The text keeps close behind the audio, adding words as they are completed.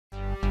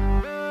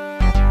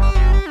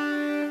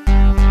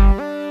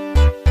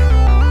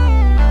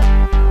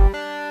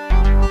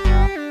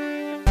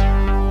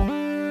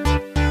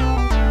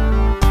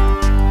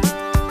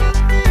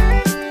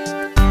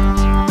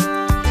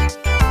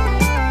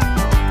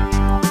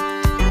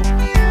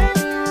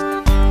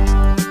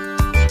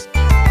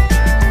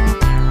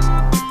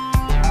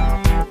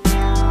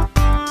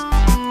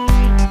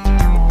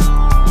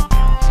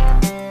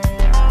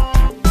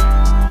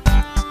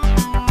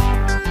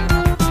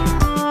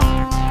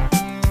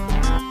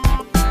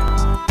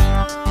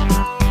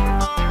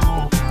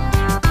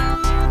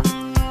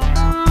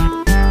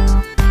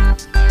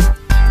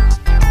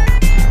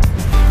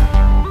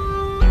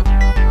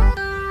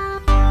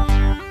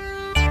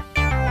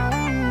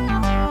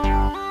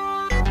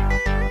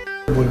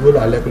बुलबुल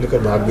आलिया को लेकर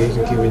भाग गई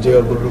क्योंकि विजय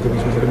और बुलबुल के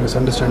बीच में थोड़ी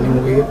मिसअंडरस्टैंडिंग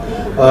हो गई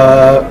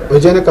है।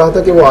 विजय ने कहा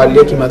था कि वो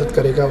आलिया की मदद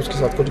करेगा, उसके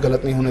साथ कुछ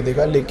गलत नहीं होने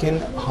देगा, लेकिन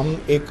हम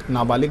एक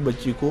नाबालिग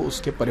बच्ची को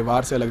उसके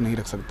परिवार से अलग नहीं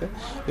रख सकते।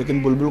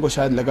 लेकिन बुलबुल को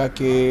शायद लगा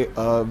कि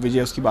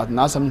विजय उसकी बात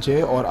ना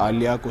समझे और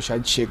आलिया को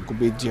शायद शेख को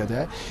बेच दिया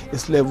जाए,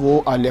 इसलिए वो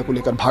आलिया को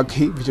लेकर भाग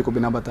गई विजय को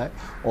बिना बताए।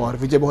 और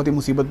विजय बहुत ही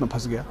मुसीबत में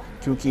फंस गया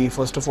क्योंकि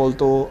फ़र्स्ट ऑफ ऑल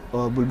तो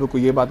बुलबुल को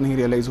ये बात नहीं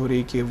रियलाइज़ हो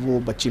रही कि वो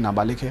बच्ची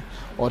नाबालिग है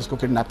और उसको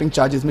किडनैपिंग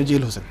चार्जेस में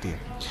जेल हो सकती है।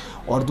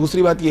 और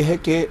दूसरी बात यह है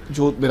कि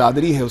जो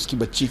बिरादरी है उसकी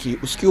बच्ची की,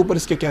 उसके ऊपर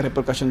इसके क्या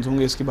रिपरकशंस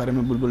होंगे इसके बारे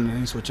में बुलबुल ने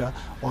नहीं सोचा।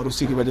 और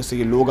उसी की वजह से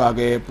ये लोग आ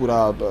गए, पूरा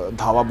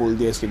धावा बोल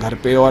दिया इसके घर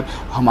पे और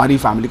हमारी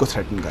फैमिली को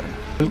थ्रेटन करें।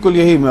 बिल्कुल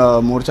यही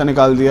मोर्चा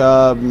निकाल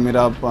दिया,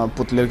 मेरा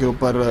पुतले के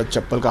ऊपर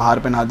चप्पल का हार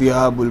पहना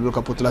दिया, बुलबुल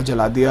का पुतला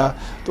जला दिया।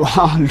 तो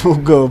हाँ,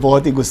 लोग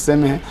बहुत ही गुस्से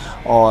में हैं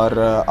और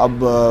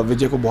अब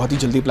विजय को बहुत ही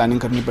जल्दी प्लानिंग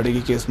करनी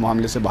पड़ेगी कि इस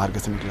मामले से बाहर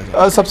कैसे निकला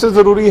जाए। सबसे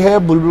ज़रूरी है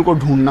बुलबुल को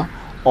ढूंढना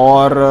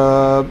और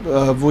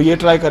वो ये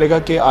ट्राई करेगा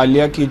कि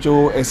आलिया की जो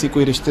ऐसी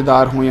कोई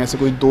रिश्तेदार हों या ऐसे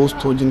कोई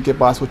दोस्त हो जिनके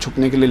पास वो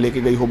छुपने के लिए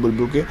लेके गई हो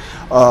बुलबुल के,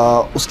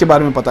 उसके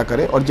बारे में पता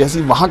करे और जैसे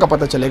ही वहाँ का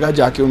पता चलेगा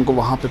जाके उनको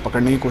वहाँ पे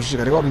पकड़ने की कोशिश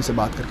करेगा और उनसे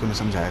बात करके उन्हें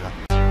समझाएगा।